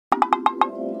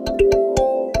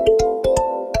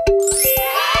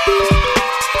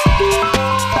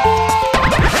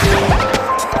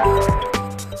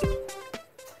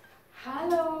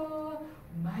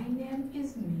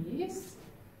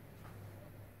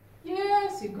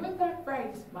Yes, you got that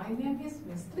right. My name is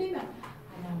Miss Lina,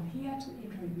 and I'm here to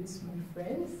introduce my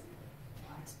friends.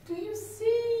 What do you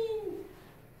see?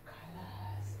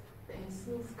 Colors,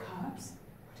 pencils, cups.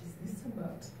 What is this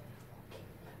about? Okay,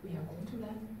 we are going to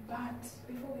learn, but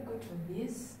before we go to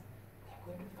this, we are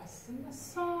going to first sing a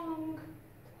song.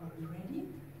 Are we ready?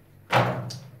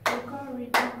 Hickory,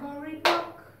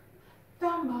 dock, the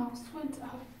mouse went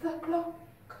up the clock.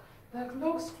 The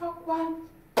clock struck one.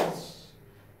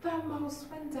 The mouse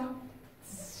went down.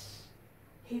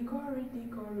 Hickory,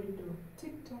 dock,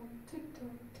 tick tock, tick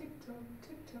tock, tick tock,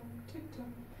 tick tock, tick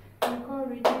tock.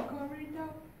 Hickory,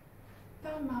 dock,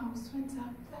 the mouse went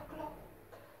up the clock.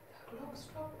 The clock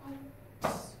struck one.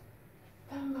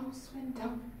 The mouse went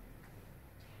down.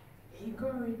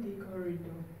 Hickory,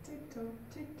 dock, tick tock,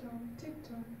 tick tock, tick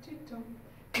tock, tick tock.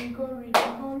 Hickory,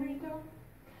 dock,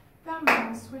 the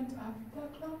mouse went up the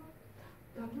clock.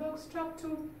 The clock struck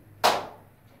two.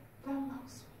 The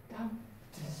mouse went down.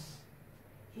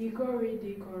 Hickory,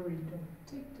 dock,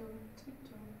 tick tock, tick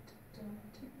tock, tick tock,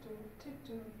 tick tock, tick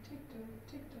tock, tick tock,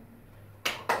 tick tock.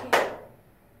 Okay.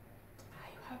 Are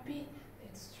you happy?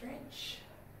 Let's stretch.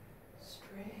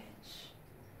 Stretch.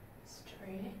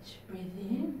 Stretch. Breathe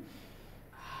in.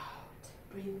 Out.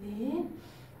 Breathe in.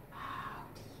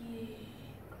 Out. Yeah.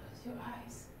 Close your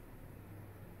eyes.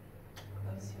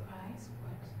 Close your eyes.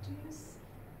 What do you see?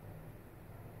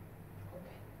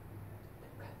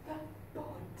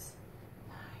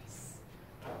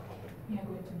 We are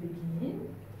going to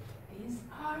begin. These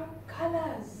are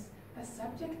colors. The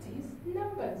subject is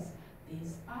numbers.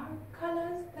 These are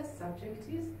colors. The subject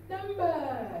is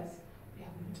numbers. We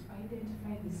are going to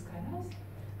identify these colors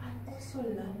and also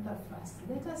learn the first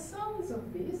letter sounds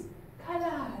of these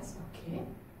colors. Okay?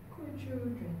 Good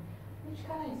children. Which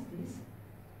color is this?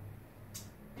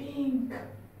 Pink.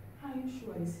 Are you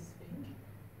sure this is pink?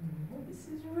 No, this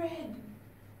is red.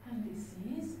 And this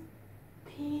is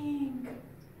pink.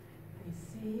 This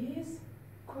is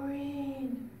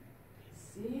green. This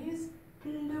is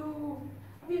blue.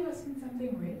 Have you ever seen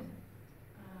something red?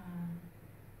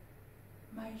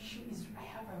 My shoe is, I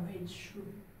have a red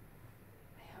shoe.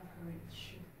 I have a red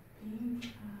shoe. Pink.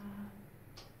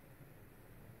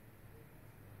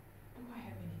 Do I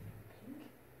have anything pink?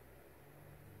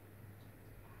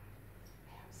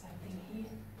 I have something here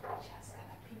which has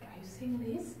color pink. Are you seeing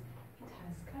this? It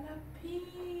has color pink.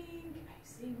 Are you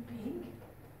seeing pink?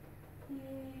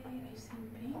 Yay, are you seeing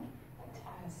pink? It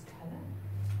has color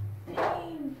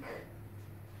pink.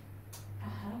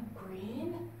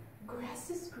 Green. Grass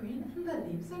is green and the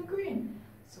leaves are green.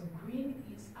 So green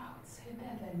is outside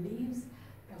there, the leaves,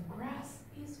 the grass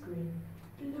is green.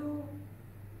 Blue.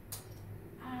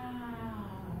 I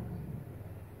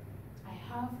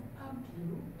have a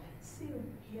blue pencil.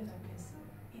 Here the pencil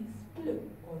is blue,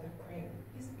 or the crayon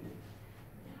is blue.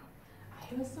 Now, I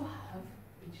also have,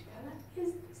 which color is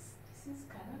this? This is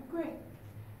color gray.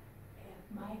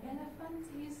 My elephant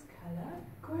is color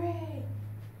gray.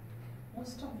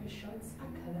 Most of your shorts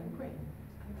are color gray.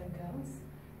 And the girls,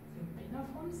 your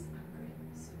pinafores are gray.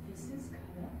 So this is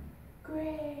color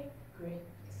gray. Gray.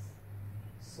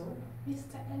 So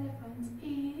Mr. Elephant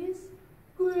is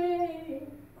gray.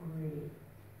 Gray.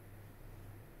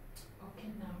 Okay,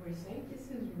 now recite. This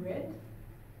is red,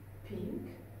 pink,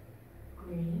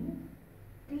 green,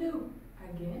 blue.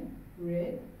 Again,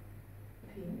 red,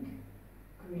 pink,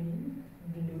 green,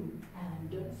 blue, and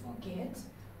don't forget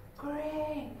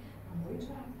gray. I'm going to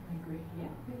have my gray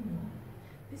here with me.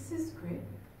 This is gray,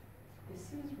 this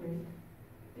is red,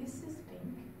 this is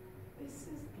pink, this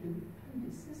is blue,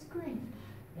 and this is green.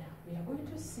 Now we are going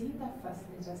to see the first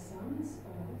letter sounds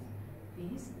of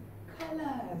these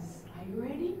colors. Are you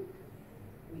ready?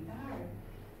 We are.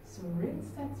 So red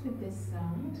starts with this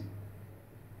sound.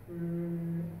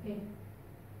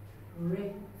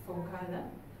 Red for color.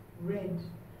 Red.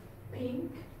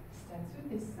 Pink starts with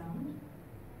this sound.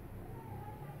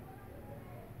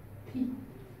 P.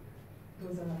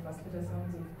 Those are the first letter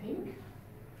sounds of pink.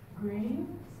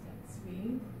 Green starts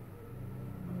with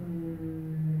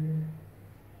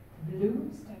blue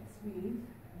starts with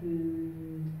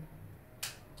blue.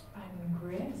 And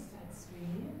gray starts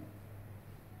with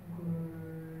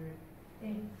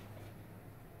gray.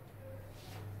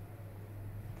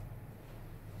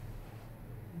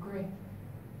 Gray.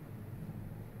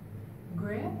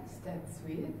 Gray starts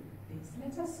with these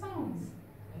letter sounds.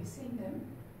 Are you seeing them?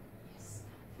 Yes.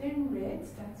 Then red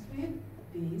starts with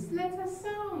these letter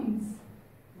sounds.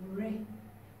 Red.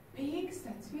 Pink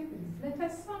starts with these letter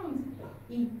sounds.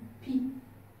 E, P.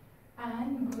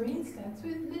 And green starts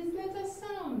with these letter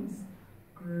sounds.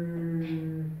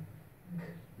 Grr,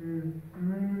 grr,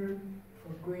 grr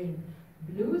for green.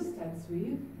 Blue starts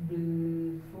with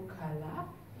blue for color.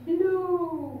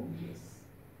 Blue. Yes.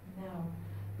 Now,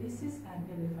 this is an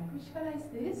elephant. Which color is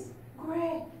this?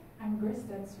 Gray. And gray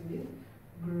starts with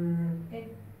gray.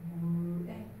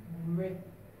 Gray.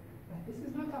 But this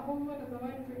is not a whole lot of the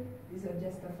word gray. These are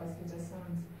just the first letter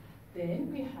sounds.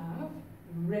 Then we have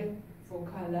red for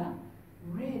color.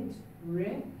 Red.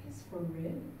 Red is for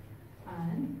red.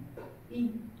 And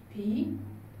P. P.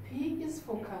 P is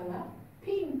for color.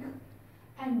 Pink.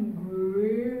 And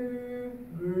grr.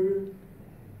 Grr.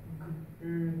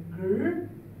 Grr. Grr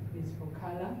is for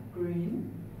color.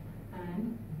 Green.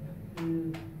 And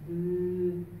blue.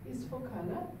 Blue is for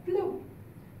color. Blue.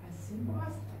 As simple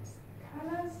as that.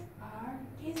 Colors are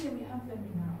easy. We have them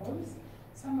in our homes.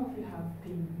 Some of you have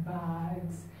pink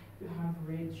bags. You have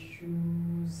red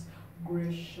shoes,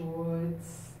 gray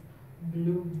shorts,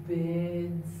 blue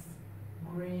beds,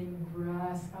 green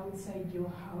grass outside your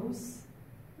house.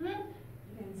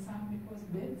 Even some people's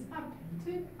beds are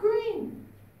painted green.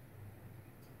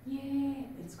 Yeah,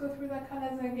 let's go through the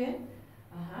colors again.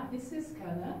 This is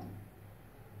color.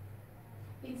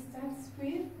 It starts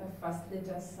with the first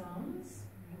letter sounds,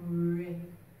 gray,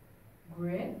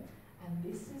 gray, and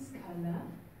this is color.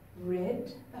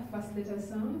 Red, the first letter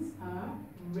sounds are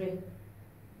red.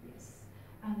 Yes.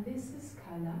 And this is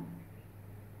color.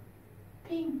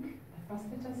 Pink, the first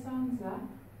letter sounds are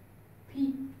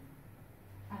P.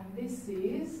 And this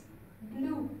is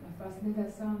blue, the first letter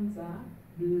sounds are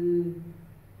blue.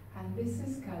 And this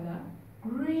is color.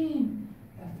 Green,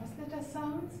 the first letter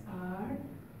sounds are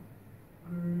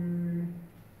grr.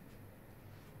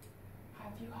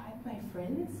 Have you heard my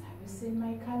friends? Have you seen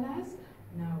my colors?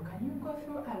 Now, can you go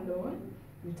through alone?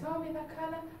 You tell me the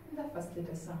color and the first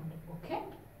letter sound, okay?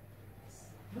 Yes.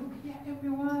 Look here,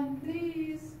 everyone,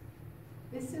 please.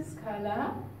 This is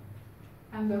color,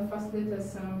 and the first letter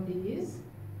sound is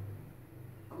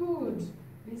good.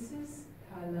 This is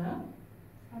color,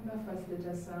 and the first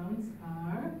letter sounds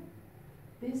are.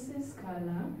 This is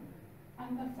color,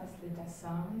 and the first letter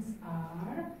sounds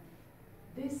are.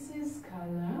 This is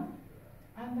color,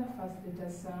 and the first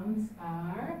letter sounds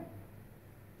are.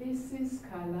 This is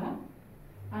color,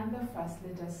 and the first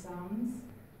letter sounds.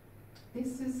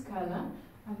 This is color,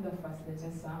 and the first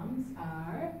letter sounds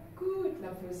are good.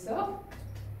 Love yourself.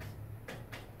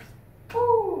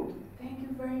 Good. Thank you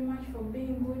very much for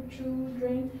being good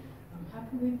children. I'm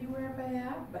happy with you wherever you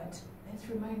are, but let's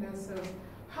remind ourselves,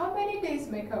 how many days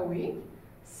make a week?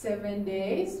 7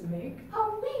 days make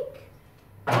a week.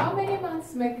 How many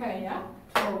months make a year?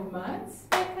 12 months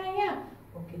make a year.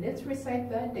 Okay, let's recite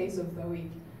the days of the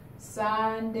week.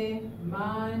 Sunday,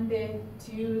 Monday,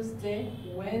 Tuesday,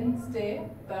 Wednesday,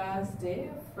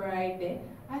 Thursday, Friday,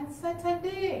 and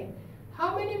Saturday.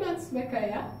 How many months make a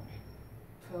year?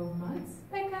 12 months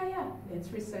make a year. Let's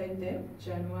recite them.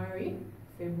 January,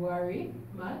 February,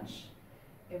 March,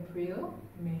 April,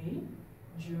 May,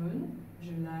 June,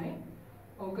 July,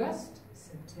 August,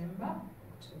 September,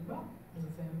 October,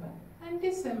 November, and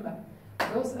December.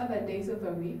 Those are the days of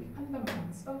the week and the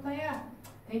months of the year.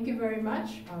 Thank you very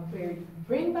much. I'll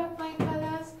bring back my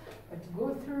colors, but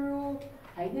go through,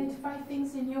 identify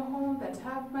things in your home that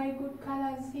have my good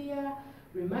colors here.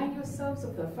 Remind yourselves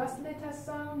of the first letter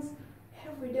sounds.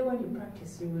 Every day when you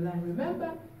practice, you will learn.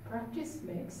 Remember, practice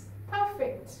makes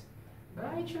perfect.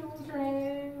 Bye,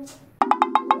 children.